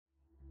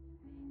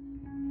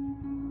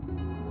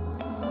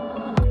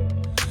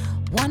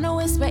Wanna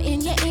whisper in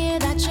your ear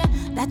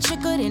that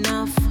you're good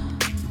enough.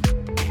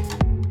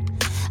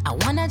 I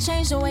wanna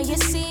change the way you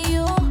see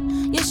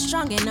you're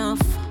strong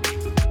enough.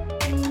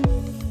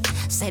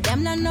 Say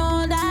them to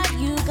know that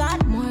you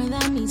got more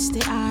than meets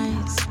the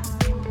eyes.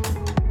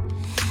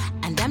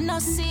 And them no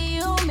see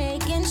you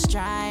making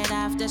stride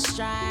after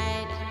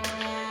stride.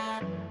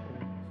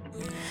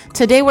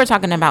 Today we're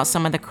talking about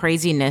some of the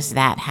craziness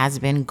that has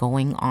been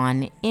going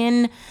on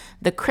in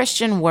the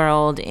Christian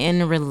world,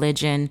 in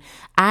religion.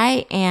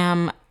 I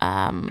am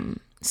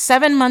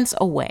 7 months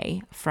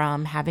away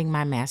from having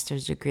my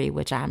master's degree,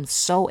 which I'm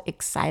so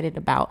excited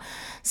about.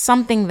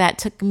 Something that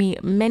took me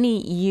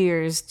many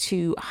years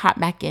to hop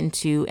back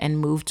into and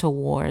move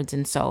towards.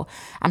 And so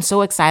I'm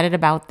so excited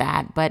about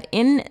that. But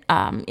in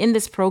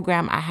this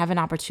program, I have an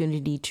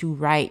opportunity to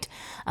write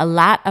a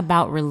lot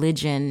about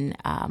religion,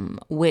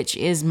 which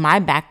is my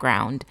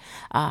background.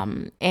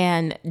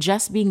 And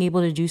just being able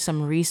to do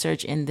some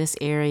research in this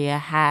area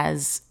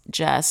has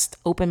just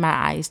opened my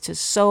eyes to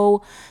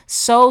so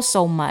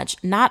much.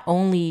 Not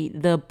only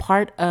the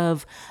part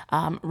of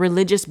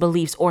religious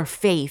beliefs or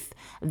faith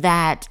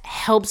that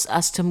helps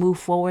us to move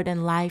forward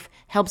in life,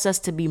 helps us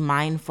to be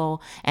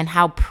mindful, and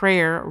how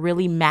prayer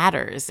really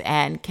matters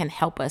and can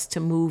help us to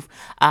move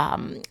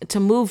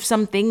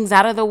some things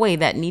out of the way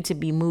that need to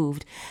be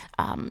moved.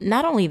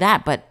 Not only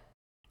that, but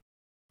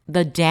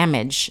the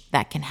damage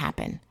that can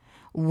happen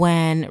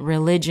when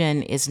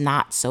religion is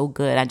not so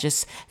good. I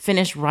just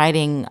finished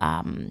writing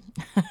a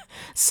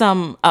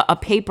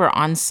paper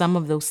on some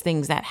of those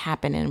things that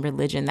happen in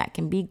religion that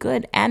can be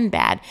good and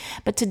bad.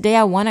 But today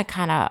I want to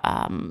kind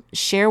of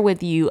share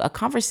with you a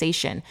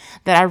conversation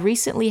that I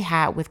recently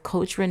had with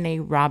Coach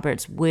Renée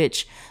Roberts,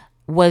 which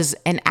was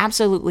an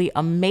absolutely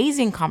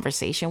amazing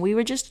conversation. We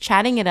were just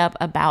chatting it up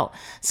about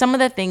some of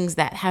the things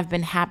that have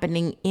been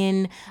happening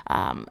in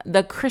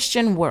the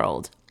Christian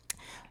world.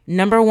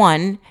 Number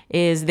one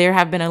is there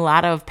have been a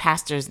lot of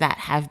pastors that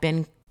have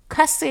been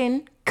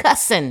cussing,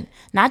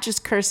 not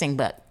just cursing,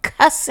 but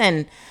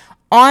cussing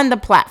on the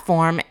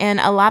platform. And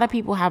a lot of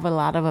people have a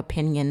lot of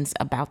opinions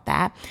about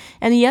that.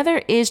 And the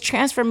other is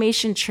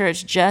Transformation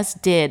Church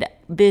just did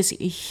this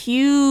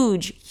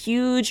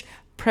huge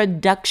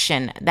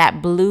production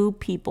that blew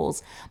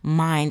people's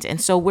minds. And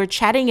so we're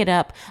chatting it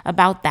up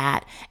about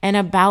that and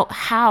about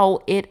how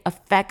it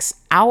affects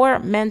our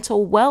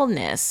mental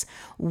wellness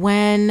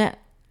when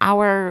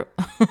our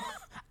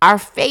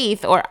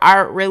faith or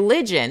our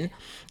religion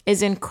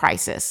is in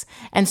crisis.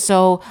 And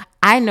so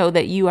I know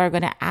that you are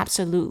going to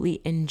absolutely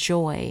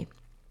enjoy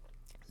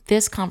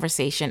this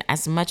conversation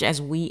as much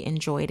as we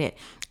enjoyed it.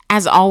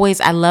 As always,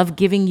 I love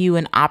giving you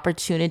an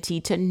opportunity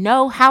to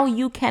know how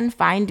you can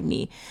find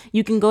me.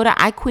 You can go to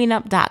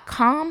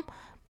iQueenUp.com,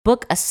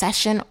 book a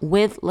session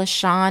with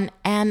LaShaon,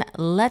 and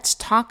let's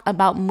talk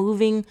about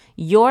moving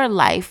your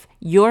life,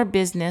 your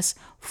business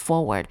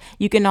forward.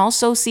 You can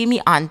also see me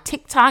on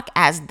TikTok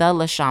as The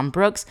LaShaon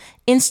Brooks.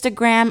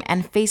 Instagram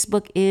and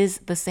Facebook is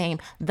the same,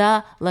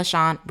 The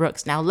LaShaon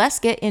Brooks. Now let's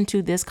get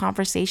into this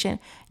conversation.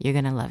 You're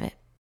going to love it.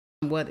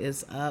 What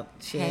is up,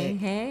 chick?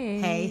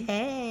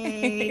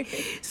 Hey.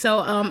 So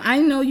I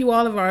know you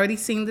all have already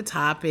seen the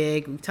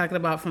topic. We're talking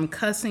about from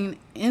cussing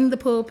in the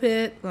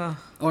pulpit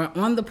or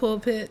on the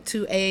pulpit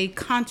to a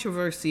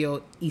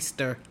controversial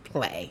Easter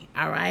play.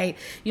 All right.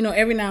 You know,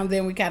 every now and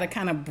then we got to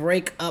kind of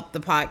break up the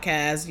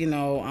podcast,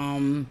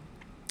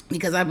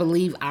 because I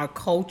believe our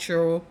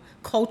cultural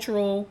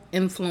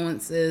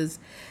influences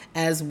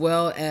as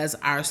well as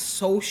our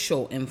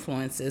social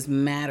influences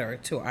matter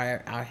to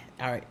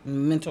our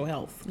mental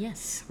health.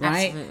 Yes,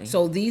 right? Absolutely.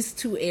 So these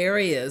two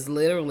areas,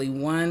 literally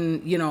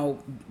one,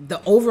 the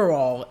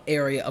overall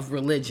area of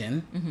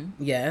religion,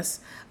 yes,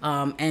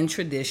 and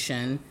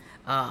tradition,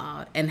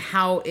 and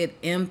how it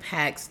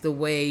impacts the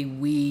way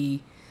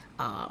we,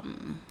 how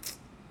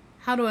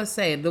do I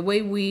say it? The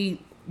way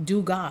we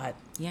do God.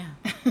 Yeah.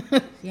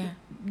 Yeah.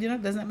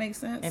 Does that make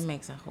sense? It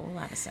makes a whole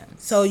lot of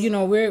sense. So,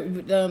 we're,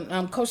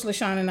 Coach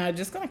LaShaon and I are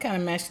just going to kind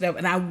of mash it up.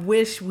 And I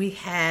wish we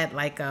had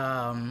like,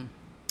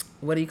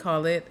 what do you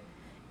call it?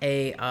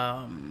 A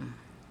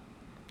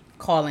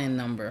call-in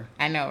number.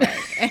 I know,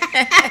 right?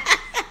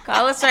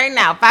 Call us right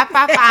now,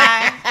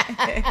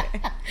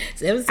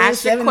 555.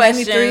 Ask your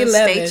questions,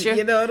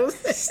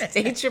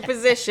 state your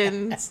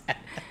positions.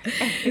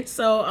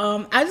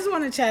 So I just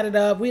want to chat it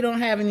up. We don't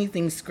have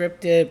anything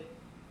scripted.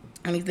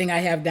 Anything I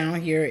have down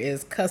here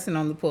is cussing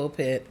on the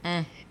pulpit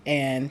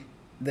and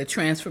the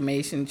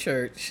Transformation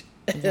Church,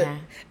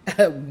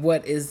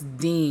 what is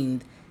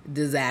deemed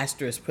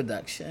disastrous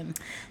production.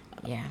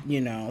 Yeah.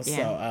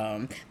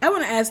 So I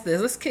want to ask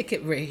this. Let's kick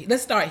it.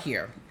 Let's start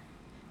here.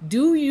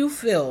 Do you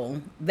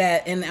feel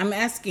that, and I'm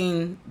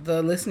asking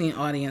the listening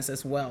audience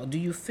as well, do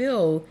you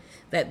feel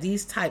that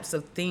these types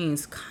of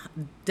things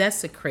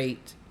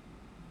desecrate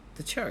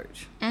the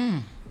church?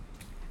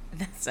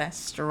 That's a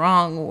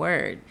strong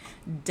word.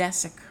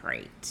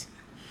 Desecrate.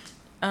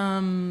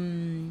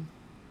 I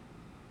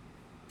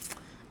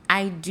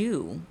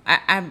do.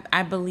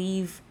 I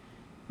believe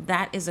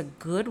that is a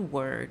good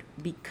word,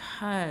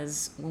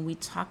 because when we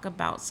talk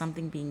about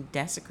something being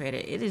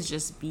desecrated, it is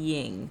just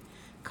being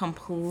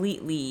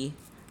completely,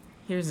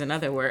 here's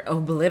another word,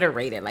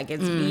 obliterated. Like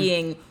it's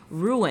being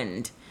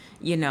ruined,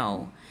 you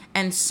know.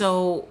 And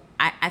so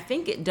I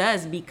think it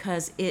does,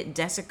 because it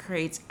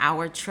desecrates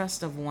our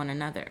trust of one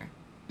another.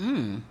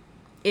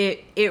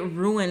 It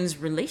ruins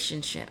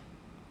relationship.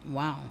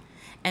 Wow.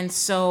 And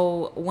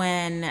so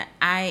when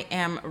I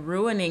am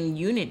ruining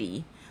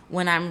unity,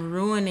 when I'm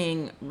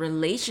ruining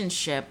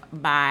relationship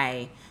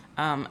by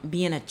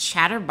being a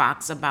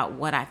chatterbox about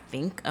what I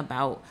think,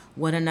 about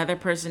what another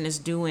person is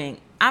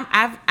doing,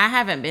 I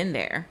haven't been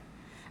there.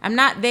 I'm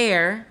not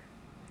there.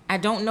 I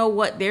don't know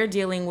what they're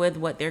dealing with,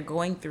 what they're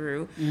going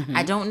through.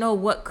 I don't know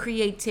what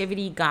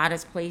creativity God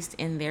has placed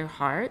in their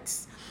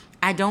hearts.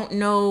 I don't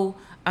know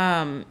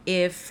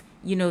if,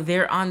 you know,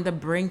 they're on the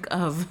brink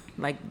of,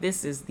 like,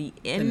 this is the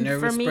end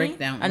for me.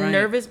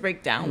 Nervous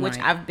breakdown, which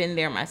I've been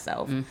there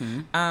myself.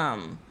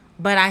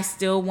 But I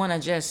still want to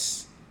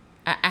just,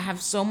 I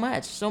have so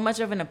much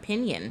of an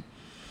opinion.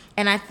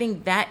 And I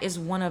think that is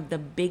one of the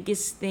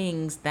biggest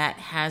things that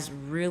has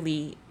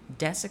really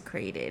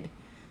desecrated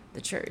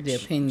the church. The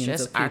opinions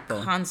just of people.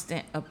 Our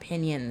constant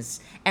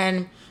opinions.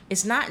 And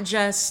it's not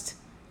just,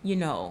 you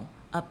know,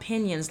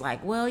 opinions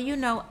like, well, you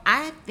know,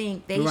 I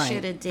think they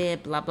should have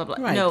did blah, blah, blah.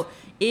 Right. No,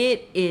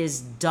 it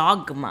is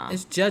dogma.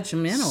 It's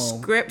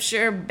judgmental.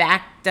 Scripture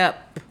backed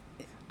up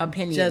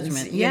opinions.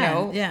 Judgment. You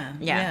know?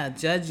 Yeah.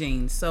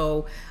 Judging.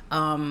 So,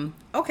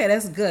 okay,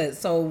 that's good.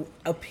 So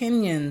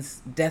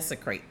opinions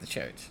desecrate the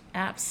church.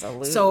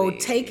 Absolutely. So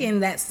taking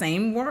that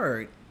same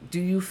word,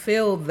 do you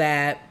feel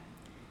that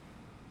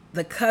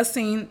the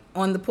cussing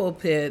on the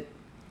pulpit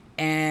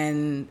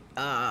and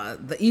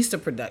the Easter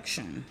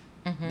production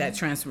that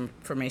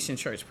Transformation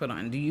Church put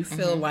on, do you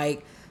feel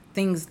like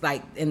things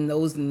like in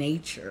those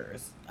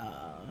natures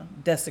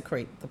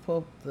desecrate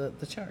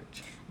the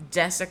church?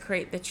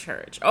 Desecrate the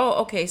church.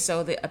 Oh, okay.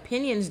 So the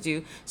opinions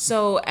do.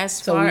 So as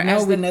far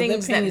as the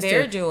things that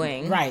they're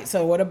doing, right?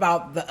 So what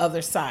about the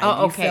other side? Oh,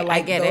 Do you okay, feel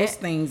like I get those it.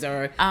 things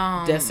are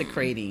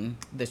desecrating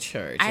the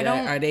church? I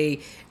don't.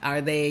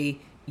 Are they?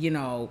 You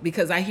know,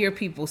 because I hear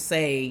people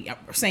saying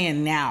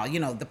now, you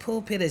know, the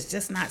pulpit is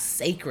just not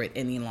sacred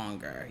any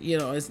longer. You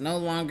know, it's no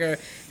longer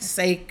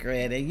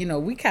sacred. And, you know,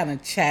 we kind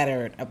of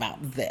chattered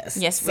about this.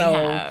 Yes, we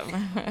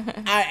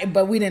have.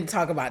 But we didn't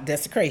talk about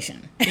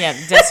desecration. Yeah,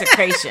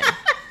 desecration.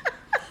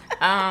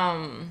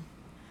 I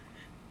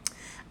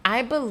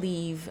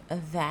believe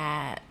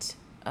that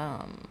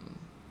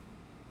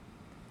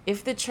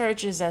if the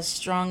church is as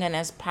strong and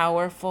as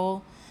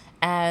powerful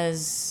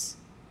as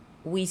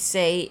we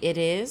say it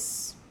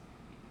is,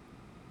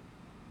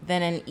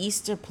 then an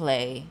Easter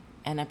play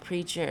and a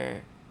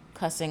preacher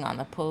cussing on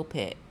the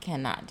pulpit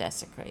cannot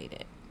desecrate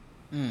it.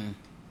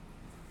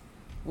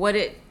 What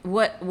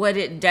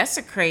it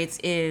desecrates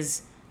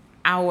is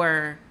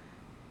our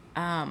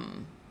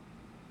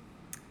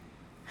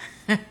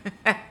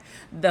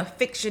the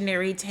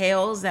fictionary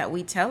tales that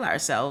we tell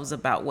ourselves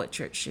about what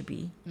church should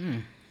be.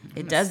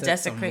 It does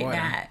desecrate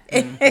that.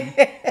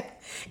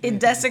 It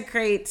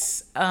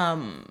desecrates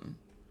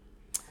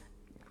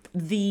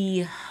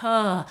the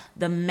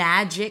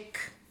magic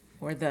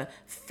or the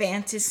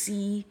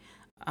fantasy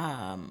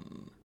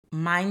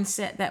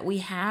mindset that we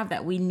have,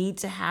 that we need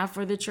to have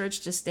for the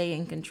church to stay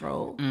in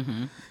control.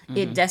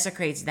 It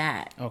desecrates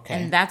that. Okay.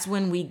 And that's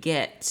when we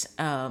get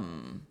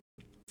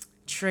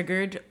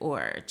triggered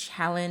or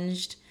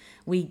challenged.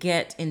 We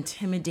get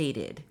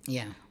intimidated.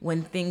 Yeah.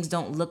 When things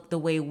don't look the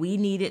way we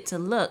need it to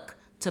look,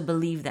 to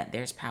believe that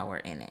there's power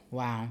in it.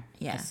 Wow.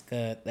 Yeah.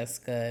 That's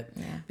good.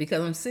 Yeah.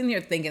 Because I'm sitting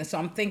here thinking, so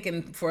I'm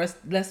thinking for us,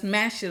 let's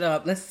mash it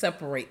up. Let's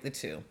separate the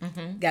two.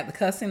 Got the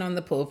cussing on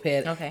the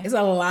pulpit. Okay. There's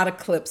a lot of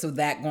clips of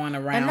that going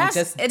around. And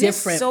just it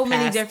different is so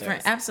many pastors,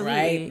 different,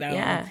 absolutely. Right?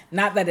 Yeah.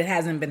 Not that it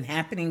hasn't been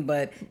happening,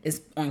 but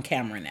it's on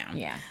camera now.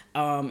 Yeah.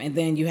 And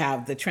then you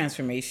have the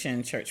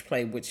Transformation Church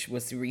play, which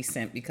was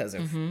recent because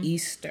of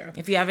Easter.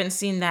 If you haven't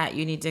seen that,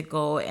 you need to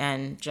go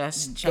and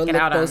just check Go it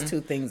look out those on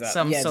two things up.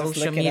 some Yeah, just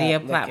social look it media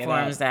up, look it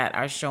platforms up. that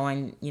are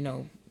showing, you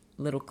know,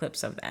 little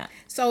clips of that.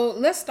 So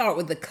let's start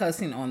with the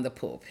cussing on the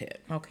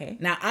pulpit. Okay.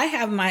 Now, I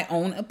have my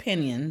own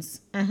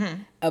opinions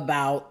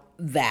about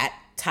that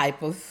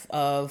type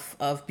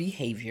of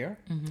behavior.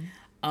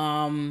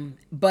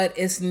 But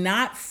it's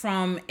not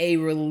from a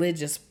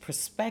religious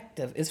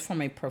perspective. It's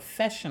from a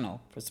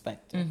professional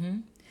perspective.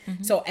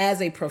 So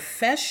as a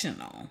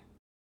professional,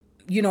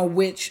 you know,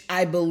 which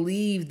I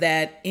believe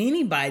that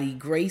anybody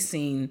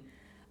gracing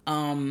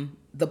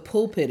the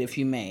pulpit, if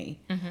you may,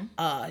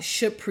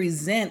 should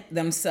present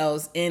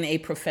themselves in a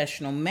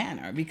professional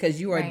manner,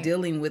 because you are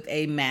dealing with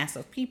a mass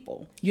of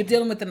people. You're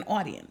dealing with an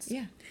audience.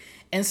 Yeah.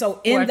 And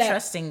so Who in are that,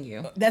 trusting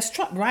you. that's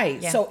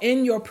right. Yeah. So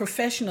in your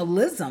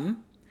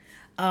professionalism,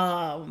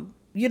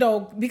 you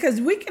know, because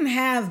we can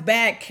have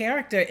bad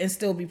character and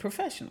still be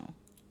professional.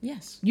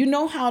 Yes. You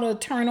know how to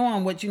turn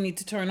on what you need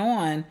to turn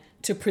on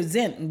to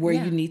present where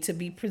you need to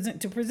be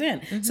present.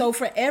 So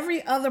for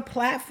every other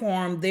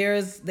platform, there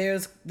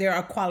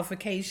are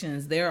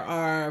qualifications. There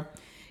are,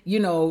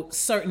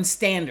 certain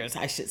standards,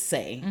 I should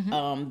say,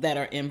 that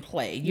are in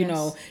play.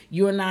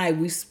 You and I,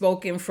 we've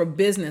spoken for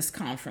business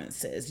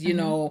conferences,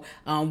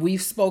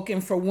 we've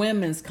spoken for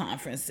women's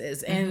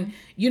conferences. And,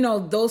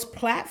 those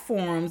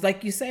platforms,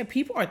 like you said,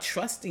 people are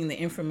trusting the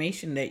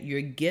information that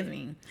you're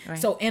giving. Right.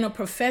 So in a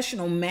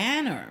professional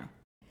manner,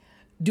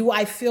 do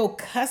I feel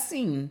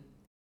cussing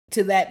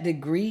to that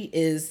degree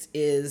is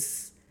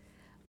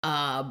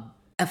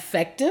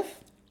effective?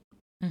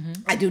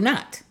 I do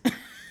not.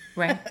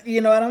 Right.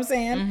 You know what I'm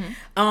saying?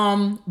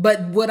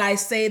 But would I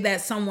say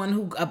that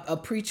someone a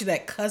preacher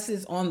that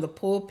cusses on the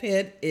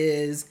pulpit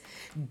is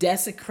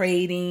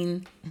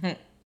desecrating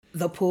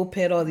the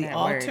pulpit or the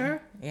altar?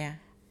 Word. Yeah.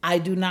 I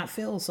do not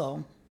feel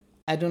so.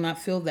 I do not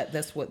feel that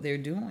that's what they're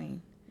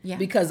doing. Yeah.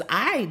 Because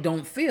I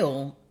don't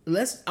feel,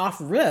 let's off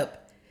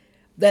rip,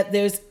 that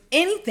there's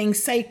anything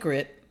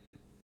sacred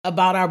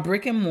about our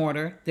brick and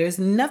mortar. There's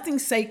nothing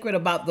sacred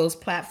about those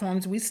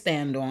platforms we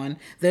stand on.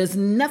 There's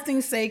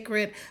nothing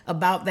sacred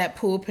about that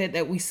pulpit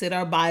that we sit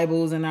our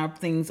Bibles and our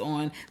things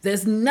on.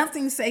 There's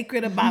nothing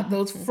sacred about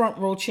those front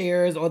row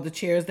chairs or the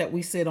chairs that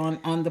we sit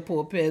on the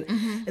pulpit.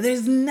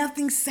 There's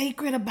nothing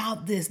sacred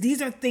about this.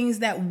 These are things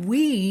that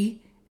we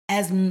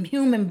as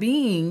human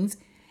beings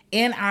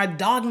in our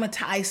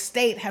dogmatized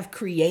state have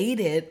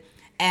created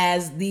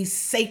as these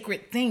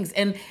sacred things.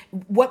 And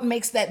what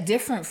makes that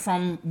different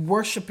from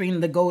worshiping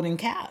the golden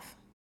calf?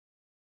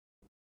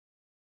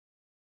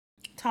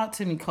 Talk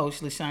to me,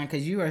 Coach LaShaon,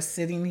 because you are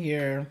sitting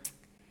here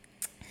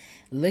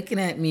looking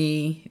at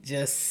me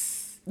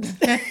just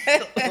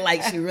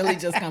like she really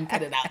just gonna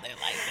put it out there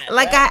like that.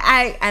 Like,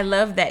 right? I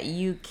love that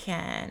you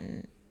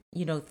can,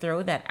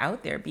 throw that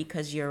out there,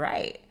 because you're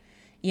right.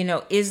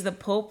 Is the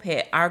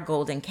pulpit our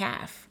golden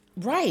calf?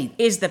 Right.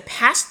 Is the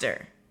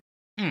pastor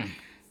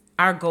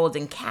our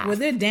golden calf? Well,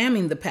 they're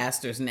damning the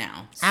pastors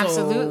now. So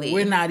absolutely.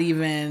 We're not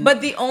even...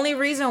 But the only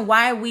reason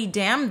why we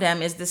damn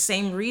them is the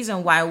same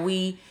reason why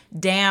we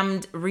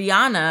damned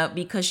Rihanna,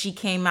 because she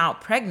came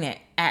out pregnant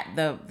at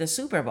the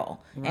Super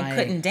Bowl and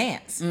couldn't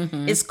dance.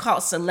 It's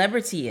called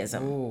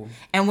celebrityism. Ooh.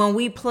 And when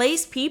we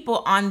place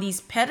people on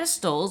these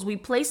pedestals, we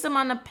place them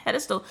on a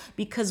pedestal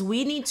because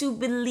we need to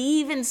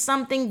believe in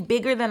something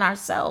bigger than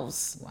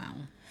ourselves. Wow.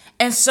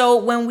 And so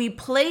when we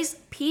place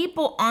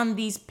people on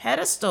these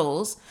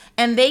pedestals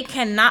and they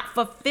cannot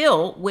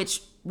fulfill,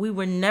 which we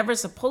were never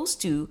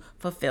supposed to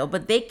fulfill,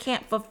 but they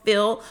can't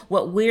fulfill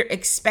what we're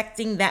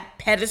expecting that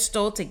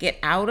pedestal to get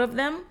out of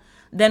them,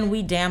 then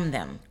we damn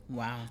them.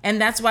 Wow.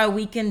 And that's why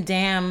we can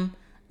damn,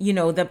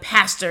 the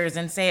pastors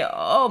and say,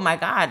 oh my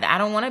God, I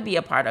don't want to be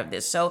a part of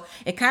this. So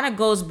it kind of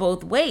goes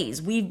both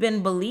ways. We've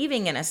been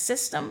believing in a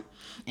system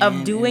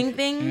of doing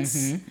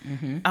things,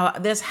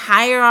 this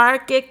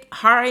hierarchical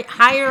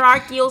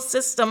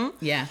system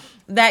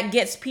that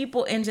gets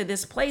people into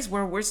this place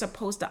where we're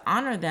supposed to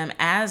honor them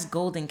as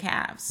golden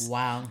calves.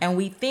 Wow. And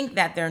we think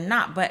that they're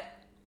not. But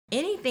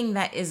anything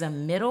that is a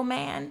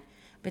middleman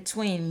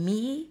between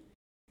me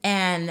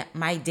and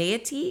my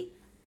deity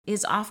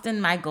is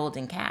often my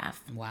golden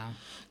calf. Wow.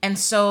 And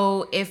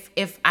so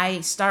if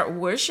I start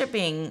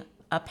worshiping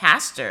a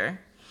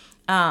pastor,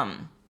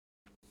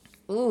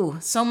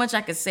 so much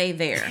I could say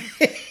there.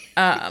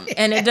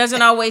 And it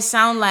doesn't always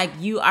sound like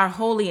you are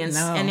holy,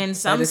 and in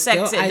some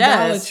sects it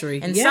does.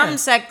 In some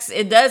sects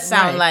it does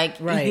sound like,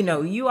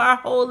 you are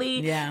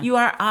holy, you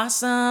are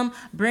awesome,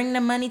 bring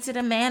the money to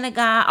the man of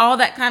God, all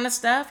that kind of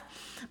stuff.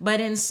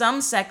 But in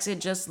some sects it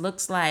just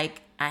looks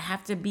like I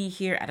have to be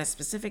here at a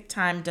specific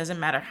time. Doesn't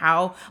matter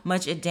how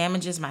much it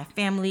damages my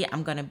family.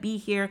 I'm going to be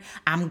here.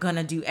 I'm going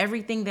to do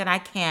everything that I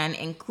can,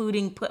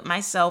 including put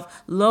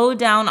myself low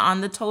down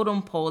on the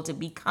totem pole to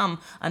become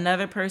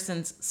another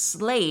person's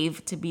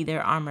slave to be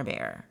their armor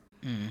bearer.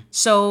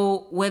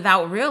 So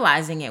without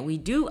realizing it, we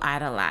do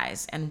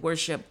idolize and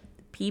worship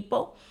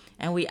people,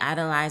 and we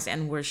idolize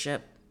and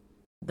worship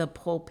the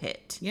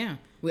pulpit. Yeah.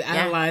 We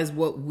idolize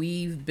what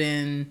we've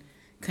been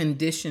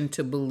conditioned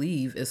to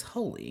believe is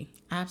holy.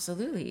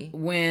 Absolutely.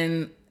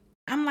 When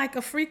I'm like, a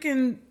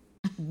freaking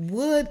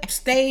wood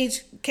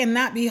stage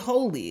cannot be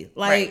holy.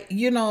 Like,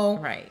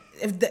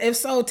 if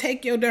so,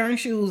 take your darn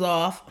shoes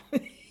off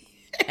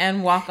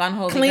and walk on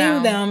holy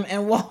ground. Clean them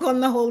and walk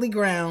on the holy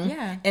ground.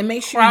 Yeah. And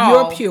make sure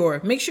you're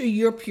pure. Make sure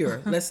you're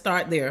pure. Let's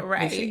start there.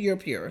 Right. Make sure you're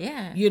pure.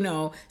 Yeah.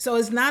 So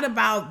it's not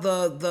about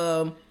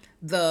the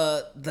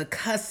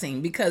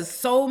cussing, because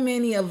so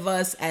many of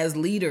us as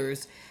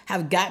leaders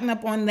have gotten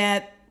up on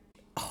that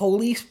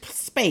holy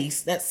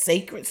space, that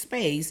sacred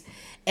space,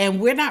 and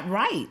we're not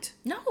right.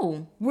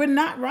 No, we're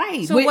not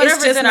right. So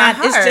whatever's in our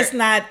heart, it's just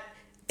not.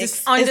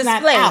 It's on display.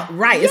 Not out.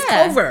 Right. Yeah. It's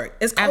covert.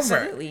 It's covert.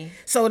 Absolutely.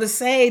 So to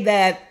say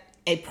that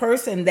a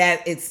person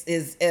that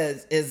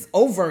is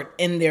overt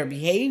in their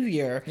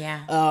behavior,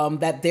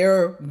 that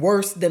they're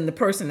worse than the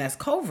person that's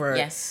covert.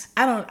 Yes.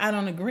 I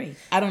don't agree.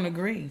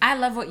 I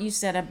love what you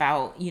said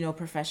about,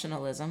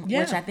 professionalism,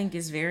 which I think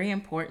is very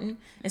important,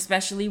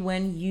 especially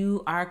when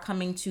you are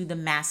coming to the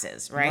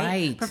masses,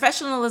 right?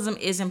 Professionalism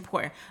is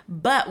important.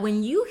 But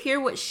when you hear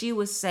what she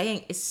was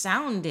saying, it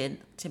sounded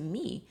to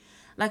me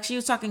like she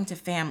was talking to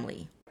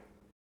family.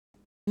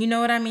 You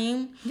know what I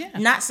mean? Yeah.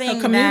 Not saying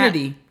her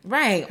community. that,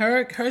 right.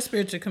 Her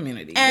spiritual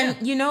community. And,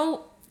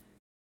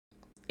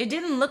 it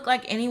didn't look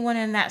like anyone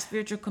in that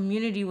spiritual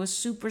community was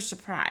super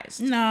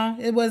surprised. No,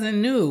 it wasn't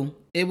new.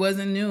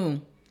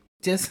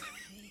 Just,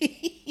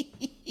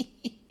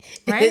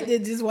 right?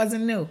 It just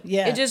wasn't new.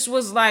 Yeah. It just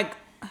was like,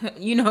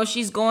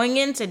 she's going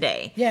in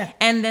today. Yeah.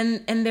 And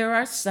there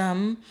are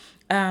some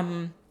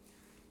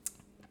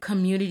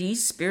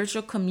communities,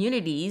 spiritual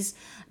communities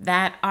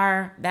that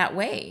are that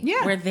way.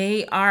 Yeah. Where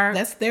they are,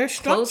 that's their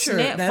structure.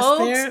 Close-knit That's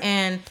folks,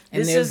 and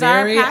this is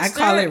our pastor.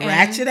 I call it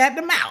ratchet at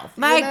the mouth.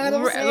 Like,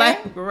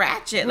 like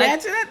ratchet.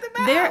 Ratchet at the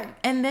mouth.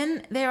 And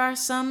then there are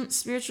some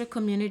spiritual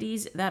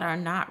communities that are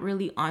not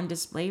really on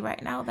display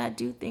right now that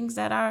do things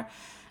that are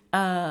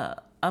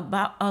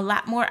about a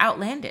lot more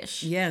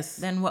outlandish. Yes.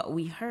 Than what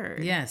we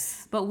heard.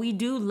 Yes. But we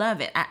do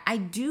love it. I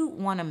do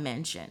want to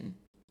mention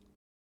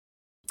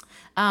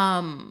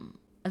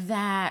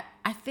that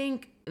I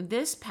think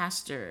this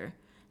pastor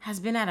has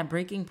been at a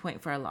breaking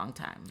point for a long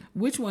time.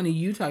 Which one are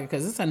you talking?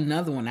 Because it's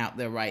another one out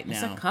there right now.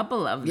 It's a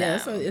couple of them. Yeah,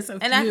 it's a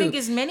and few. I think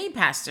it's many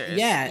pastors.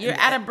 Yeah. You're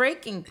at a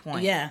breaking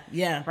point.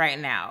 Yeah. Right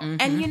now. Mm-hmm.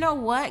 And you know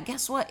what?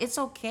 Guess what? It's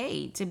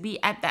okay to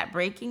be at that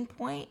breaking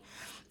point.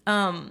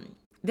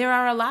 There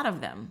are a lot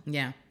of them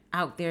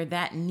out there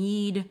that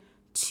need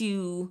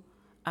to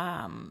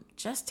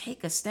just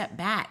take a step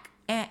back.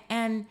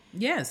 And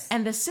yes.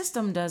 And the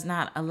system does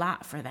not allow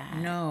for that.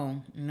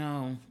 No.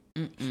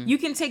 Mm-mm. You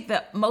can take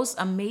the most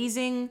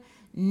amazing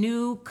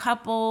new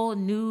couple,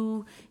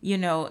 new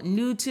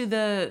to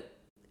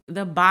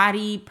the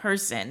body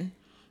person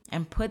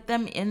and put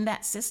them in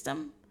that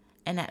system.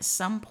 And at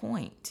some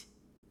point.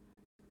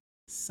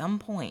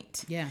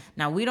 Yeah.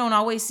 Now, we don't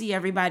always see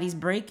everybody's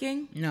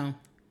breaking. No.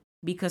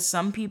 Because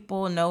some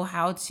people know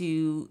how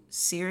to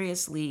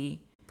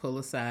seriously pull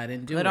aside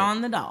and put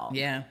on the dog.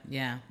 Yeah.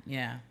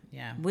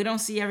 We don't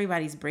see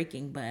everybody's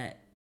breaking, but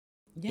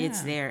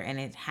it's there and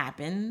it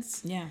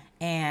happens. Yeah.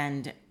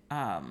 And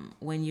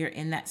when you're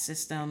in that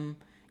system,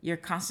 you're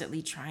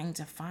constantly trying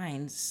to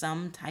find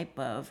some type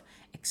of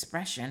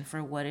expression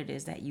for what it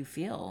is that you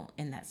feel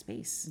in that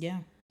space. Yeah.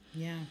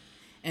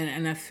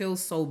 And I feel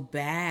so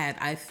bad.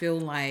 I feel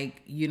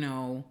like,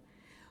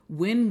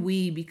 when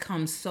we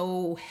become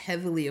so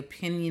heavily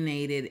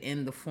opinionated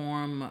in the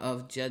form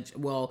of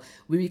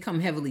we become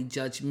heavily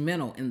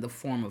judgmental in the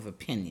form of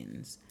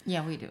opinions.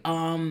 Yeah, we do.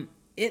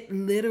 It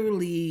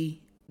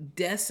literally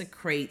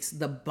desecrates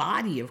the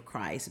body of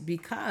Christ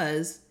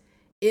because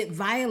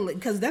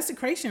because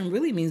desecration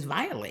really means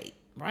violate,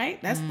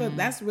 right?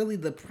 That's really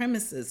the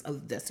premises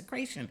of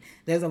desecration.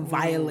 There's a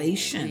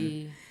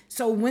violation.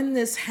 So when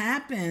this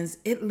happens,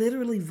 it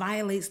literally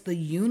violates the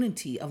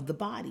unity of the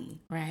body.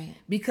 Right.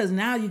 Because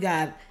now you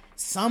got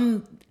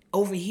some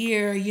over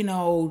here,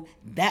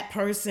 that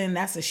person,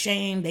 that's a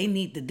shame. They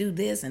need to do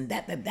this and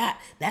that.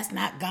 That's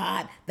not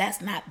God. That's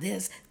not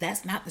this.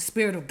 That's not the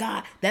Spirit of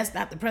God. That's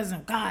not the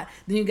presence of God.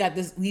 Then you got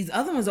these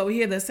other ones over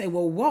here that say,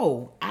 well,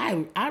 whoa,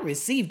 I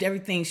received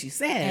everything she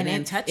said.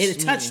 And it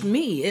touched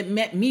me. It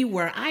met me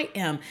where I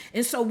am.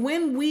 And so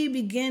when we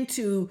begin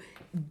to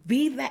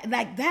be that,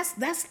 like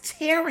that's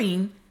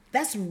tearing,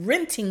 that's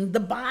renting the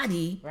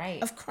body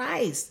of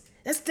Christ.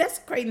 That's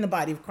desecrating the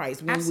body of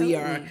Christ when we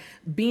are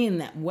being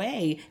that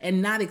way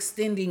and not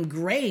extending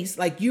grace.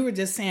 Like you were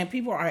just saying,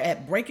 people are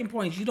at breaking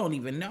points you don't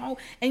even know.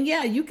 And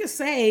yeah, you could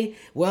say,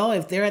 well,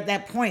 if they're at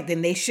that point,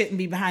 then they shouldn't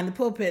be behind the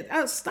pulpit.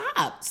 Oh,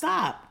 stop.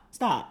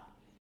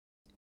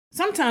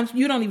 Sometimes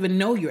you don't even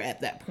know you're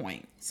at that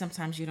point.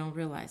 Sometimes you don't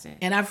realize it.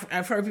 And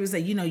I've heard people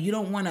say, you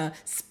don't want to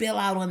spill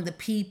out on the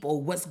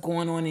people what's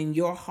going on in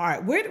your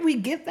heart. Where do we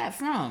get that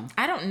from?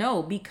 I don't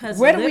know, because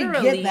where do we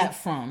get that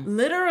from?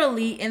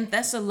 Literally in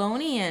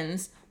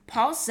Thessalonians,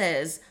 Paul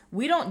says,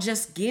 we don't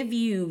just give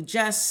you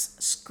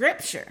just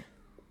scripture.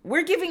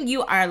 We're giving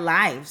you our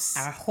lives.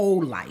 Our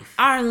whole life.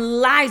 Our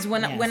lives.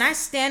 When I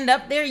stand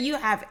up there, you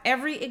have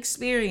every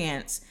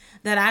experience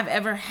that I've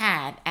ever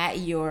had at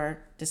your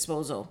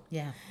disposal.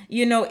 Yeah.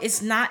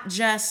 It's not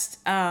just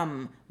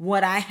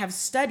what I have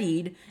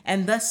studied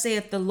and thus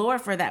saith the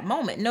Lord for that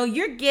moment. No,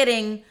 you're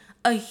getting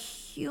a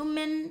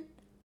human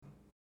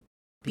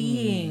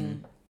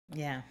being.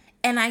 Yeah.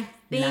 And I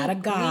think not a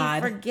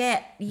god. We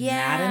forget.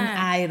 Yeah. Not an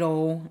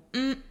idol.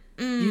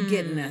 You're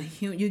getting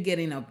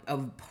a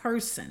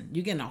person.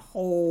 You're getting a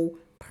whole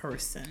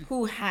person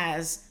who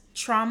has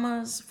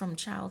traumas from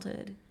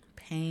childhood.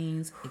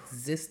 Pains,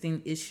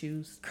 existing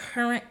issues,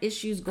 current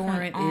issues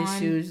going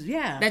on,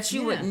 that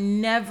you would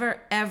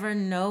never ever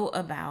know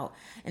about,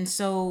 and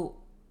so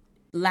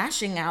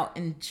lashing out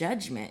in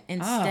judgment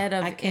instead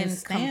of in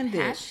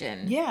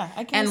compassion,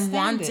 I can't and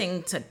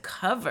wanting to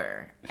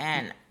cover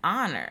and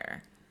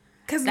honor.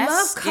 Because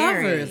love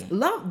covers.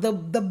 Love,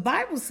 the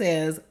Bible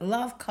says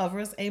love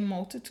covers a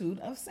multitude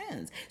of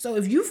sins. So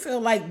if you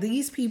feel like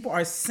these people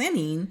are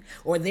sinning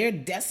or they're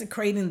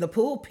desecrating the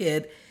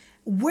pulpit,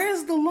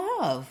 where's the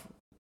love?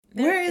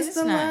 Where is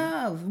the none.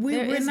 love?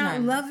 There We're is not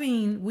none.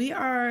 loving. We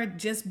are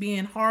just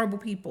being horrible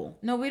people.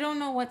 No, we don't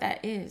know what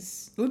that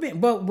is.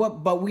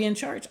 But we in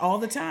church all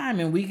the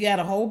time, and we got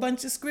a whole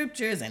bunch of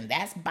scriptures, and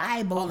that's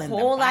Bible, A and whole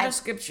the lot Bible. of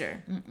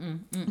scripture.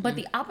 But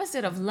the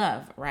opposite of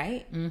love,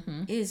 right,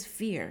 is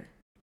fear.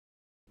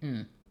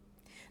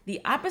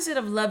 The opposite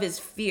of love is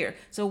fear.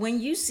 So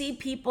when you see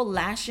people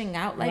lashing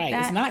out like Right,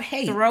 that, it's not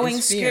hate, throwing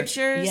it's fear.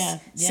 scriptures, Yeah.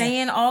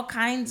 saying all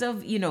kinds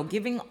of,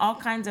 giving all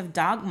kinds of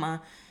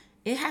dogma,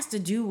 it has to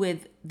do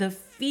with the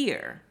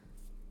fear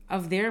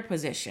of their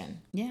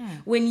position. Yeah.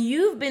 When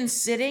you've been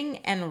sitting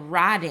and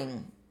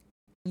rotting,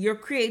 your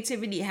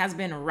creativity has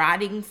been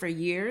rotting for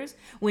years.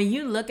 When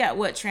you look at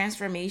what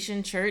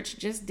Transformation Church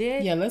just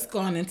did. Yeah, let's go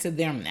on into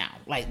them now.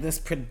 Like this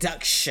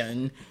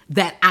production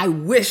that I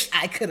wish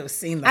I could have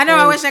seen. I know,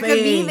 I wish I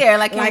could be there.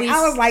 Like, can we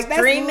I was like, that's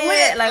stream lit.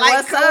 it? Like,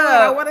 what's come up? on,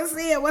 I want to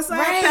see it. What's up?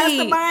 Pass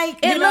the mic.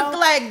 It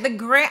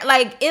looked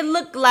like it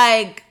looked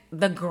like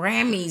the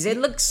Grammys. It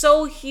looked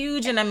so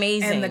huge and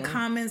amazing. And the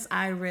comments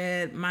I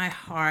read, my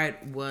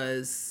heart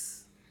was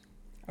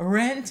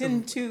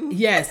ranting too.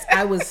 Yes,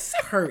 I was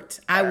hurt.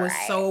 I was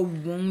so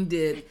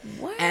wounded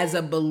What? as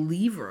a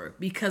believer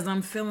because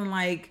I'm feeling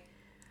like,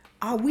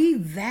 are we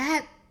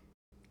that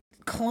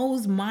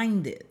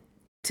closed-minded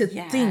to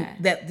think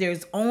that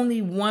there's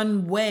only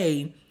one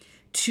way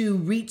to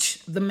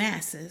reach the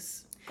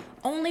masses?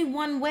 Only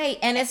one way,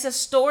 and it's a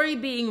story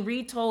being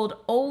retold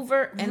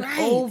over and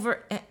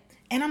over.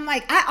 And I'm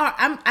like,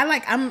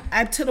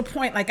 I'm to the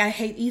point like I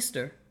hate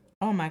Easter.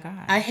 Oh my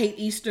God. I hate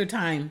Easter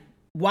time.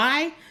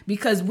 Why?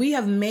 Because we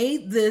have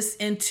made this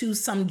into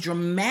some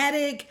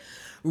dramatic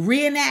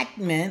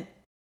reenactment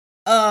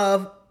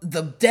of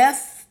the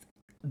death,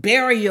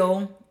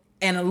 burial,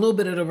 and a little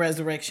bit of the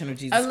resurrection of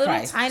Jesus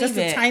Christ. Tiny Just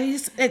bit. a tiny.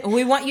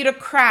 We want you to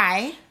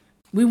cry.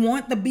 We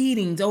want the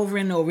beatings over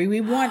and over. We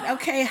want,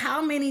 okay,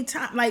 how many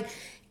times? Like,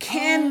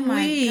 can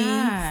we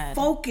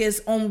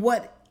focus on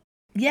what?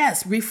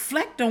 Yes,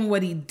 reflect on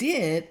what he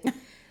did.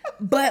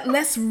 But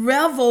let's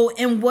revel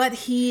in what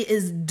he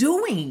is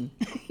doing.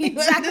 You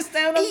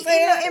understand what I'm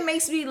saying? It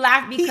makes me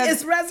laugh because he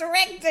is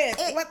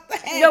resurrected. What the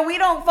heck? No, we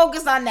don't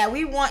focus on that.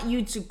 We want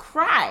you to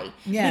cry.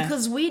 Yeah.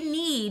 Because we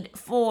need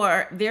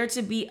for there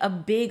to be a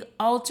big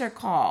altar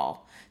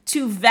call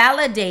to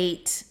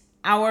validate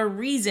our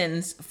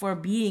reasons for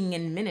being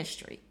in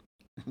ministry.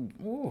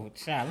 Ooh,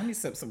 child, let me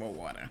sip some more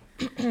water.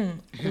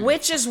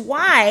 Which is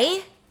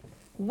why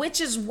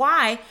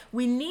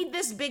we need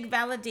this big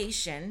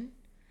validation.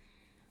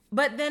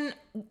 But then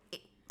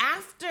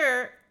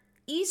after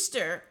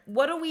Easter,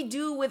 what do we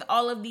do with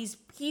all of these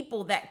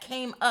people that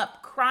came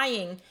up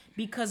crying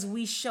because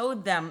we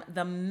showed them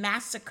the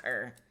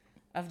massacre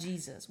of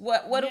Jesus?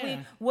 What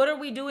are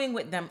we doing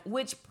with them?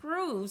 Which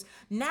proves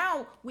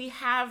now we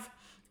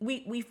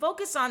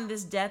focus on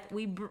this death.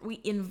 We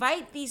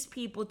invite these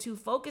people to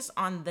focus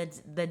on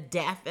the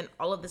death and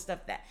all of the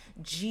stuff that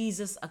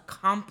Jesus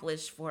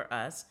accomplished for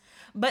us.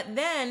 But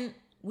then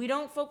we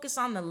don't focus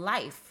on the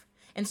life.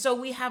 And so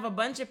we have a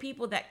bunch of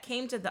people that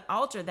came to the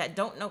altar that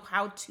don't know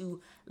how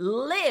to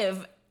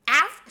live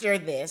after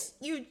this.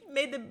 You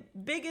made the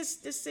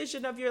biggest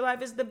decision of your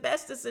life. It's the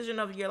best decision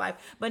of your life.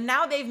 But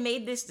now they've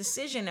made this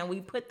decision and we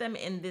put them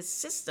in this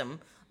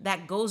system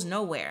that goes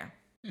nowhere.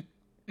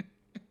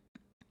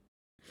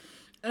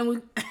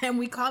 And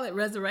we call it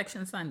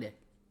Resurrection Sunday.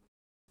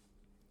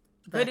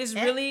 But it's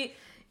really...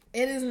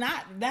 It is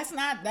not.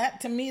 That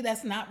to me,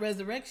 that's not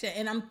resurrection.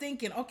 And I'm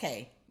thinking,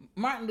 okay,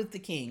 Martin Luther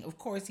King, of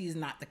course, he's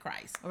not the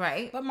Christ.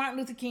 Right. But Martin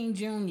Luther King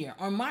Jr.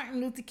 or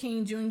Martin Luther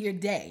King Jr.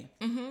 Day,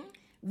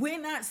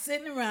 we're not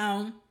sitting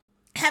around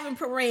having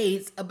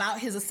parades about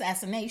his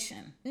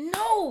assassination.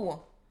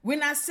 No. We're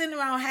not sitting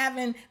around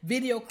having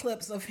video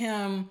clips of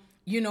him,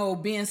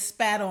 being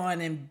spat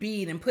on and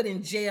beat and put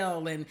in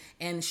jail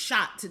and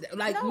shot to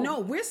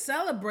no, we're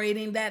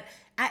celebrating that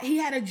he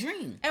had a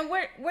dream. And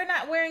we're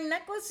not wearing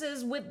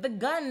necklaces with the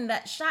gun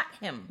that shot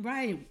him.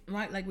 Right,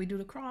 like we do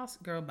the cross.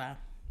 Girl, bye.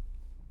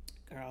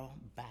 Girl,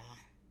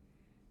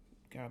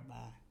 bye.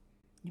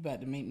 You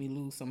about to make me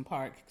lose some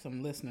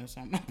listeners.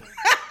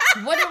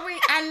 What are we?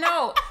 I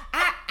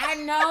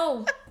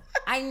know.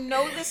 I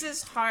know this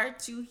is hard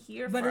to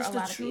hear, but it's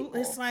the truth.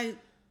 It's like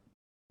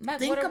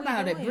think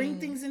about it. Bring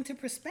things into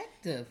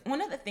perspective.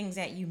 One of the things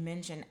that you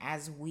mentioned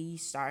as we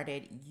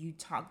started, you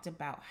talked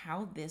about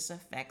how this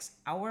affects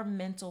our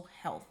mental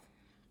health.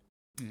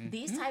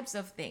 These types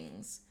of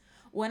things.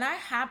 When I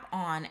hop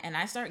on and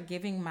I start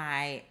giving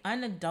my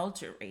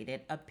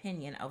unadulterated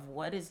opinion of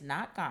what is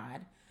not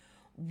God,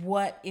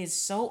 what is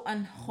so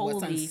unholy,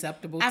 what's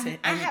unacceptable I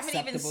haven't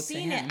even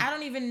seen it. I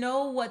don't even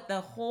know what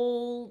the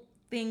whole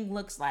thing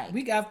looks like.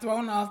 We got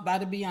thrown off by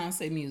the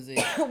Beyonce music.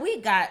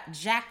 We got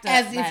jacked up.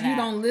 As if you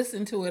don't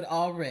listen to it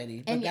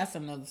already. But that's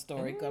another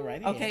story. Go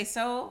right ahead. Okay,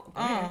 so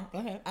go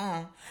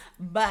ahead.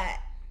 But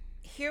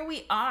here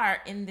we are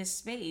in this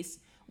space.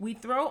 We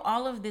throw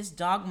all of this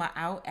dogma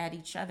out at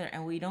each other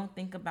and we don't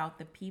think about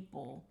the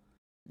people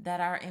that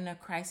are in a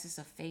crisis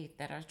of faith,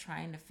 that are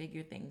trying to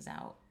figure things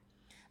out,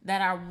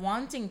 that are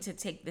wanting to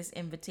take this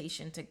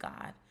invitation to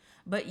God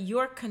but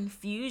your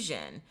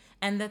confusion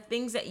and the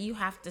things that you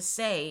have to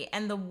say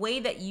and the way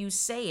that you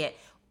say it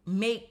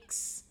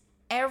makes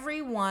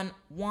everyone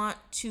want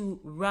to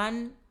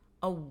run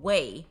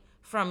away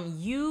from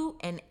you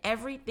and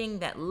everything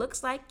that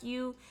looks like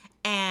you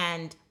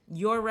and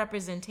your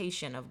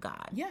representation of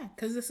God. Yeah,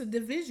 because it's a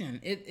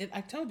division.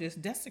 I told you, it's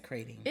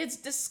desecrating. It's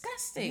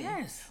disgusting.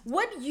 Yes.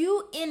 Would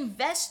you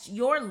invest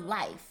your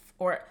life,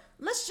 or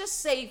let's just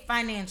say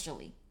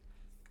financially,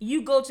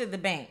 you go to the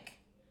bank,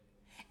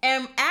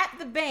 and at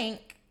the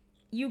bank,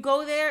 you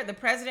go there, the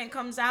president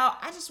comes out,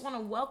 I just want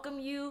to welcome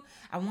you.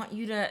 I want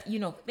you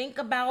to, think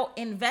about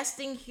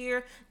investing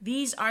here.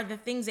 These are the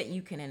things that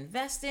you can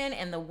invest in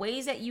and the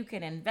ways that you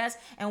can invest.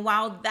 And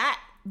while that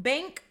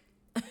bank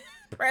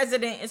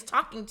president is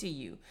talking to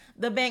you,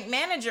 the bank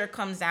manager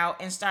comes out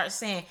and starts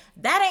saying,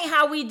 that ain't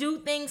how we do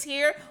things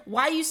here.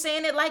 Why are you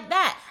saying it like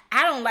that?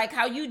 I don't like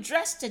how you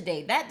dressed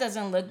today. That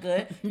doesn't look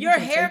good. Your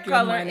hair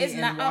color is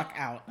not. Walk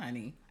out,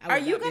 honey. Are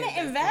you going to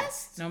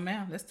invest? No,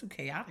 ma'am. That's too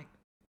chaotic.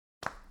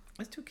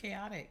 It's too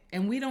chaotic.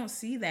 And we don't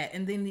see that.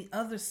 And then the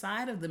other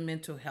side of the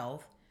mental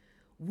health,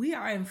 we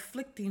are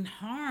inflicting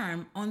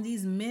harm on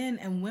these men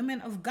and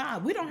women of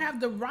God. We don't have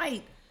the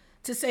right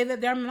to say that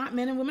they're not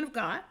men and women of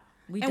God.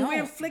 We're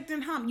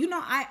inflicting harm.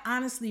 I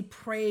honestly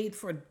prayed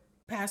for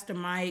Pastor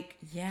Mike,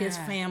 his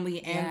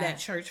family, and that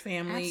church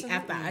family. Absolutely.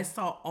 After I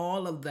saw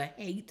all of the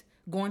hate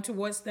going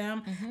towards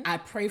them. Mm-hmm. I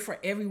pray for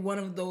every one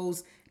of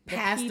those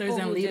pastors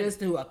and leaders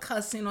who are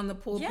cussing on the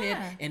pulpit,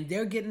 and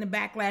they're getting the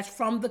backlash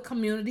from the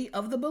community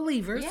of the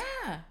believers.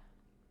 Yeah.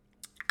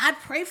 I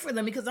pray for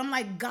them because I'm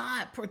like,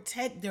 God,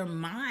 protect their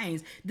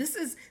minds.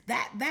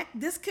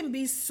 This can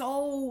be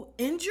so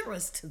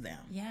injurious to them.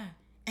 Yeah.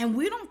 And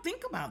we don't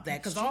think about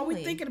that because all we're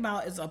thinking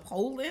about is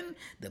upholding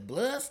the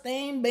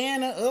bloodstained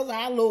banner of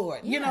our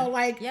Lord. You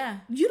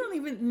don't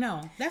even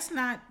know. That's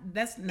not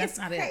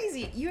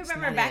crazy. You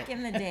remember back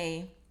in the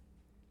day,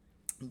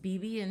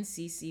 BB and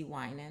CC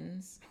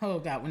Winans. Oh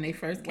God, when they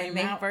first came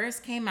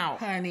out,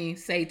 honey,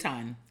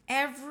 Satan.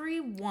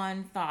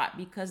 Everyone thought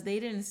because they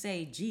didn't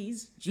say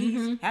G's,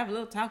 have a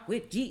little talk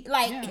with G.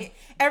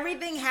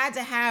 Everything had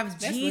to have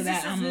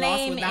Jesus'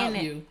 name in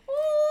it.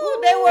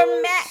 Ooh, they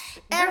were mad.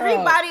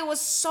 Everybody was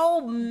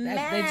so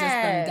mad. They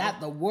just got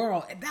the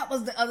world. That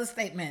was the other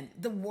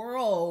statement. The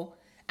world.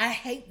 I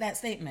hate that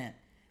statement.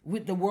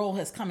 The world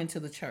has come into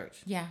the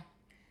church. Yeah.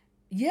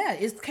 Yeah,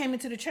 it came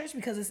into the church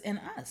because it's in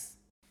us.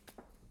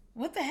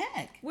 What the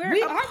heck? We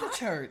are the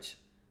church.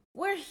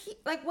 What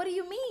do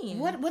you mean?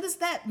 What does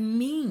that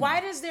mean?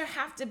 Why does there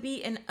have to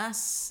be an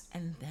us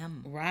and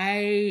them?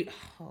 Right.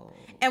 Oh.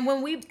 And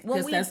when we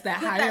that's that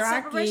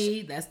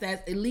hierarchy, that's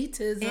that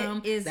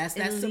elitism, that's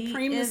that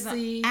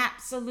supremacy.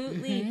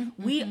 Absolutely.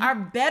 Mm-hmm, we are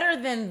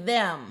better than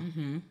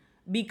them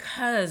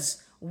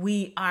because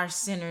we are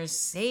sinners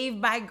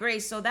saved by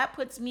grace. So that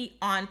puts me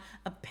on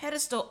a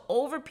pedestal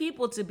over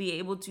people to be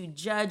able to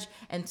judge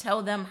and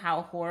tell them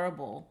how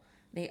horrible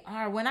they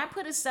are. When I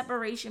put a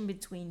separation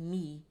between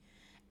me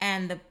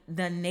and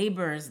the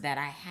neighbors that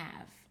I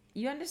have.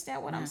 You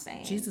understand what I'm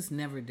saying? Jesus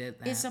never did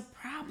that. It's a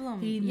problem.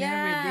 He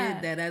never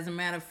did that. As a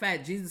matter of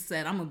fact, Jesus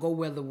said, I'm going to go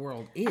where the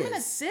world is. I'm going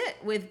to sit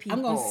with people.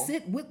 I'm going to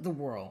sit with the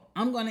world.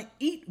 I'm going to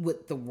eat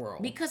with the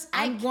world. Because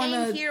I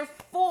came here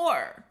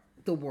for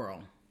the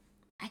world.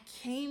 I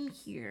came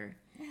here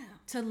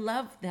to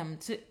love them,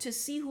 to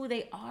see who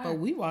they are. But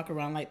we walk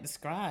around like the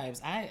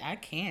scribes. I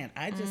can't.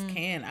 I just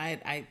can't.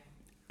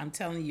 I'm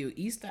telling you,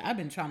 Easter, I've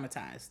been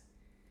traumatized.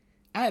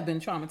 I have been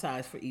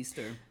traumatized for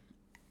Easter.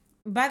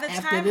 By the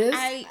time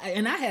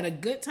I had a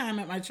good time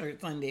at my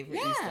church Sunday for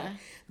Easter.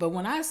 But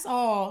when I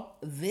saw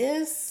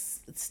this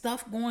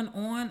stuff going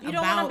on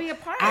about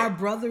our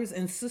brothers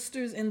and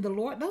sisters in the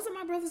Lord, those are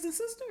my brothers and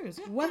sisters.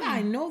 Mm-hmm. Whether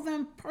I know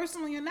them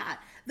personally or not,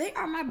 they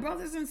are my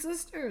brothers and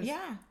sisters.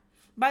 Yeah.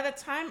 By the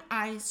time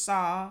I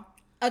saw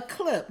a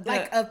clip,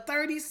 like a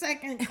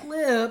 30-second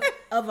clip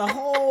of a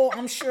whole,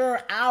 I'm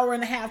sure, hour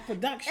and a half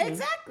production.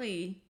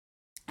 Exactly.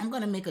 I'm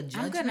going to make a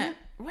judgment.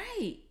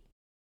 Right.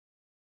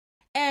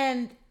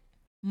 And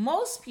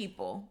most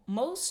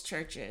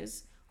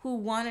churches who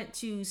wanted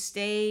to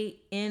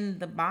stay in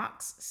the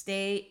box,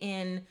 stay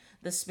in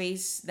the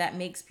space that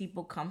makes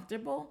people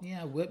comfortable.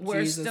 Yeah, whip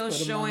Jesus, still put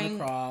showing him on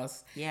the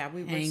cross. Yeah,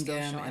 we were hang still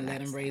him showing and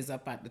let him stuff. raise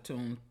up at the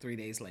tomb 3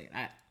 days later.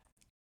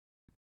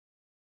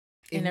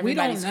 And if we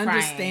don't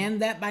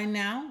understand that by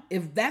now,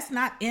 if that's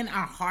not in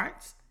our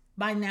hearts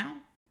by now,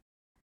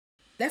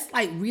 that's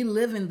like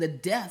reliving the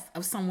death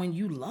of someone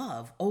you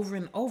love over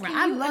and over.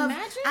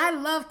 I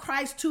love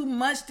Christ too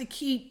much to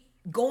keep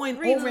going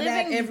over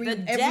that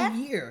every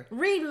year.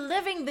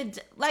 Reliving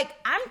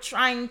I'm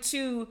trying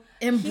to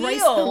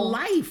embrace the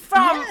life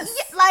from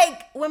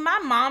when my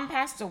mom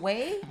passed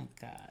away. Oh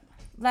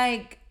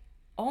God.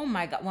 Oh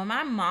my God. When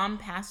my mom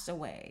passed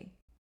away,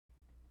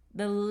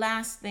 the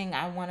last thing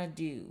I want to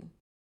do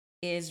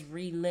is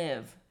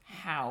relive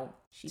how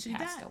she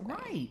passed away.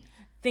 Right.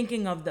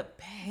 Thinking of the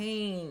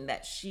pain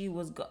that she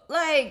was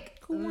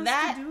who wants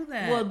to do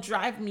that? Will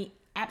drive me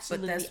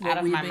absolutely But that's out what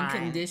of we've my been mind.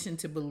 conditioned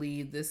to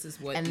believe. This is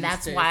what And Easter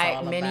that's is why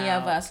all many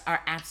about. of us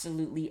are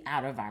absolutely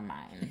out of our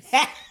minds.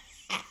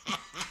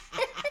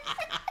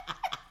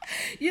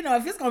 You know,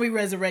 if it's gonna be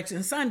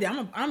Resurrection Sunday,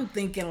 I'm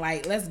thinking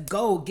like, let's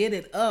go get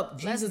it up.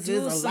 Jesus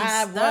do is some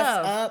alive. What's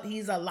stuff. up?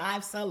 He's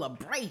alive.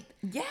 Celebrate.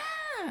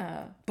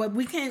 Yeah. But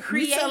we can't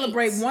Create. we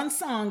celebrate one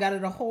song out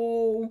of the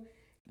whole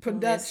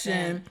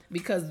production. Listen.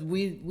 Because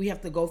we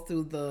have to go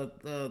through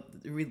the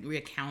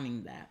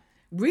reaccounting that.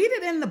 Read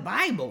it in the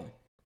Bible.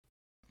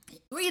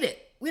 Read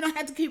it. We don't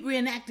have to keep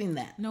reenacting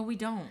that. No, we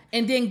don't.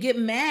 And then get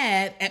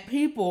mad at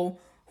people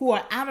who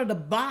are out of the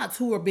box,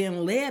 who are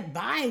being led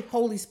by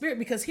Holy Spirit,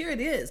 because here it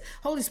is.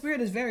 Holy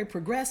Spirit is very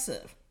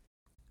progressive.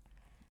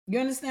 You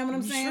understand what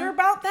I'm saying? Sure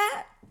about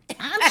that?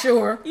 I'm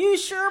sure. You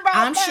sure about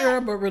that? I'm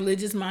sure, but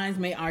religious minds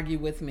may argue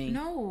with me.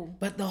 No.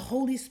 But the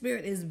Holy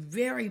Spirit is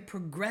very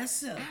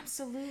progressive.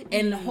 Absolutely.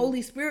 And the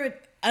Holy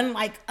Spirit,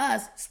 unlike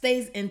us,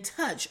 stays in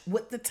touch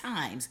with the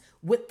times,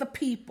 with the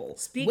people,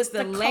 Speaks with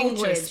the culture,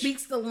 language.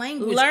 speaks the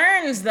language.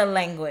 Learns the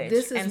language.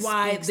 This and is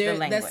why speaks the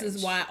language. this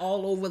is why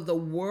all over the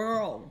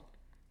world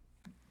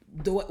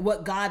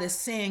what God is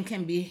saying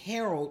can be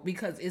heralded,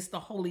 because it's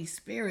the Holy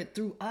Spirit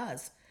through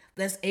us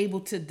that's able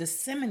to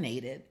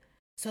disseminate it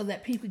so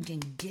that people can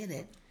get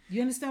it.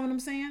 You understand what I'm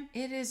saying?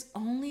 It is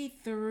only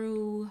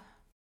through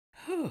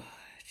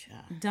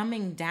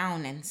dumbing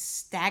down and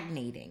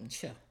stagnating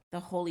the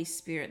Holy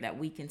Spirit that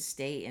we can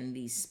stay in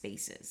these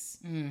spaces.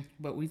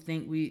 But we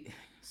think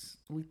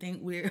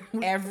we're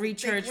every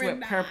church with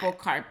not. Purple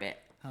carpet.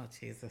 Oh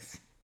Jesus!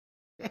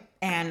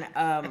 And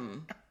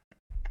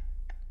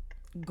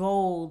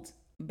gold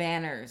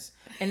banners.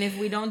 And if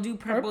we don't do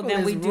purple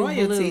then we do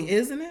royalty, blue,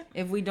 isn't it?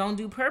 If we don't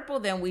do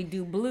purple, then we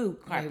do blue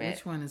carpet. Wait,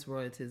 which one is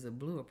royalty? Is it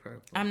blue or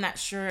purple? I'm not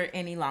sure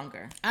any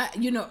longer. I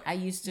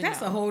used to.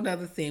 That's know. a whole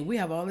other thing. We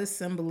have all this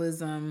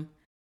symbolism.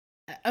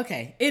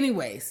 Okay.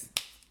 Anyways,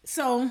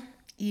 so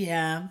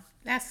yeah,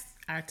 that's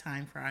our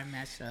time for our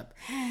mashup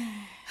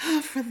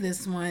for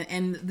this one.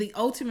 And the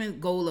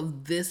ultimate goal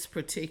of this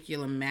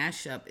particular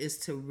mashup is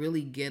to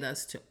really get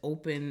us to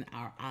open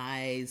our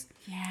eyes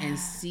and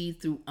see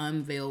through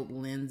unveiled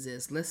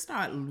lenses. Let's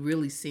start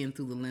really seeing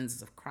through the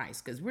lenses of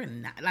Christ, because we're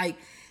not like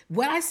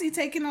what I see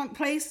taking on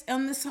place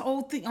on this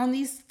whole thing, on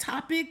these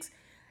topics.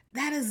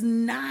 That is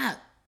not.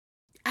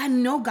 I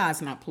know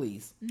God's not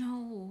pleased.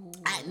 No.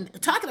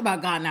 Talking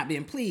about God not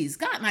being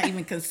pleased. God not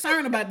even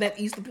concerned about that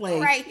Easter play.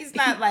 Right. He's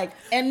not like,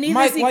 and neither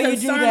is he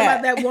concerned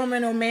about that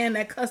woman or man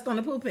that cussed on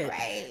the pulpit.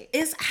 Right.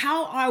 It's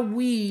how are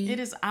we... It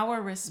is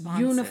our response.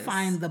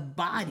 Unifying the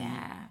body.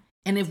 Yeah.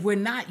 And if we're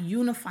not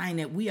unifying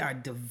it, we are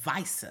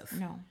divisive.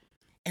 No.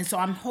 And so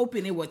I'm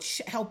hoping it will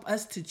help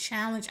us to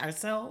challenge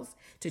ourselves,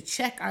 to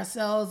check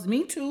ourselves.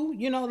 Me too,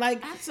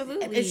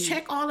 absolutely. And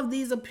check all of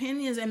these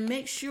opinions and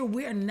make sure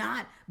we're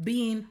not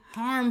being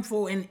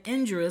harmful and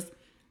injurious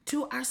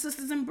to our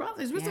sisters and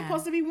brothers. We're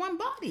supposed to be one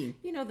body.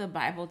 The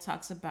Bible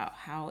talks about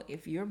how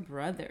if your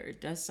brother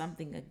does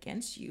something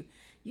against you,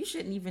 you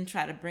shouldn't even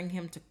try to bring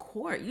him to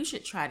court. You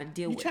should try to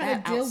deal with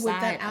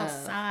that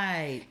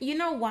outside. You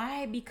know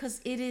why?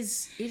 Because it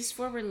is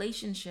for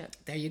relationship.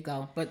 There you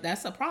go. But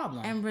that's a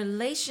problem. And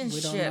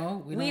relationship.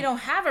 We don't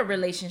have a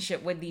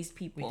relationship with these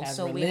people. We have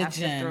religion. We have to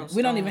throw stones.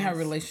 We don't even have a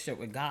relationship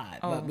with God.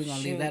 But we're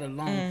going to leave that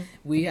alone.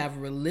 We have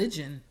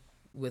religion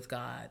with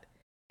God.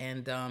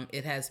 And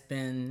it has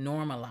been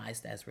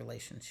normalized as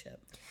relationship,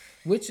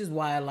 which is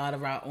why a lot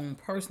of our own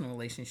personal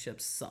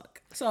relationships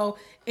suck. So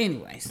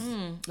anyways.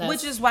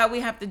 Which is why we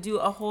have to do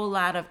a whole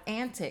lot of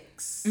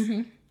antics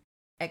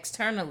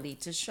externally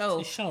to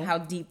show how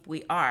deep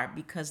we are,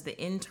 because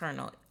the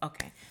internal...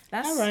 Okay.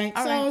 That's all right.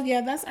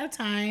 That's our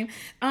time.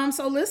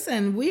 So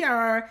listen, we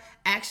are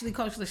actually,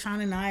 Coach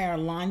LaShaon and I are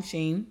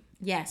launching...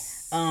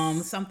 Yes.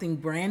 Something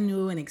brand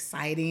new and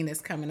exciting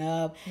that's coming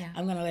up. Yeah.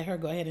 I'm gonna let her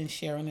go ahead and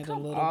share on it a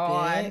little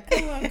bit.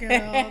 Come on,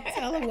 girl.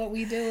 Tell her what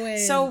we doing.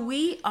 So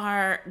we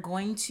are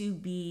going to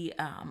be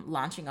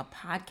launching a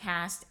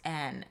podcast,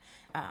 and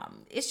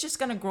it's just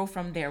gonna grow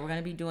from there. We're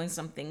gonna be doing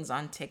some things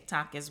on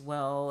TikTok as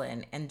well,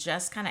 and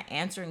just kind of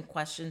answering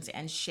questions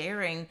and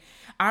sharing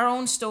our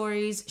own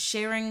stories,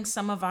 sharing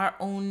some of our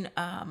own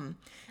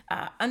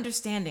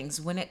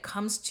understandings when it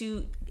comes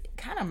to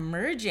kind of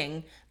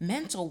merging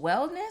mental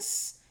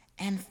wellness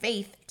and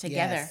faith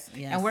together.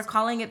 Yes. And we're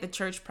calling it the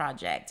CHERCH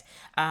Project.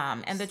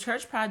 And the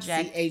CHERCH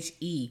Project... CHERCH.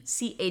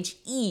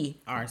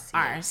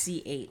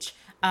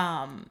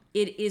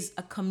 It is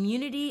a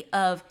community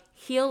of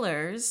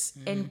healers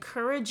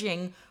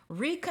encouraging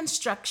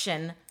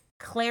reconstruction,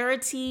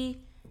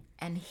 clarity,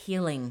 and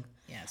healing.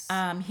 Yes.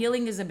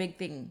 Healing is a big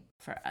thing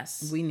for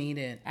us. We need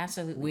it.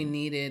 Absolutely. We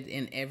need it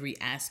in every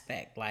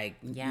aspect,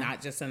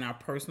 not just in our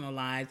personal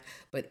lives,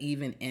 but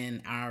even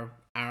in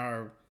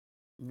our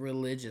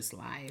religious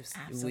lives.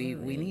 Absolutely.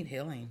 We need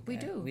healing. We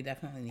do. We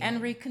definitely need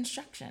and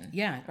reconstruction.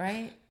 Yeah.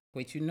 Right?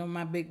 Which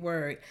my big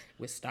word,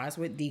 which starts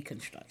with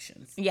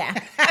deconstructions. Yeah.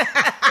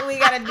 we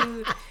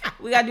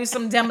gotta do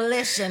some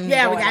demolition.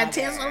 Yeah, we gotta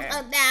tear some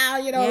stuff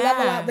down,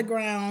 level out the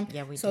ground.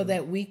 Yeah, so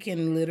that we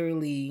can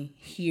literally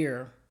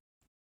hear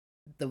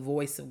the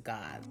voice of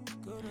God.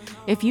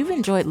 If you've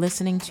enjoyed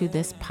listening to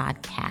this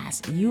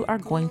podcast, you are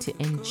going to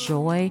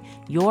enjoy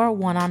your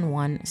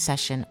one-on-one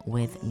session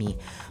with me.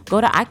 Go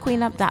to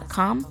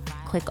iQueenUp.com,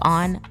 click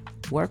on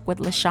Work with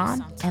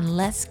LaShaon, and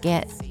let's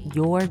get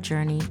your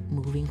journey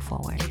moving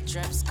forward. It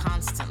drips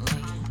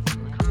constantly.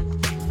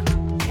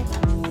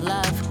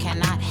 Love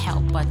cannot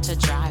help but to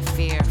drive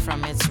fear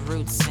from its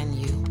roots in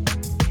you.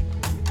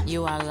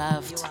 You are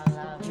loved.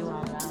 You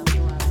are loved.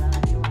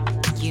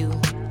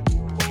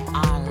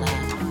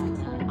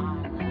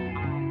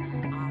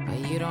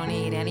 But you don't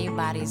need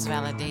anybody's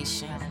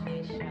validation.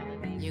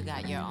 You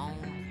got your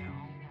own.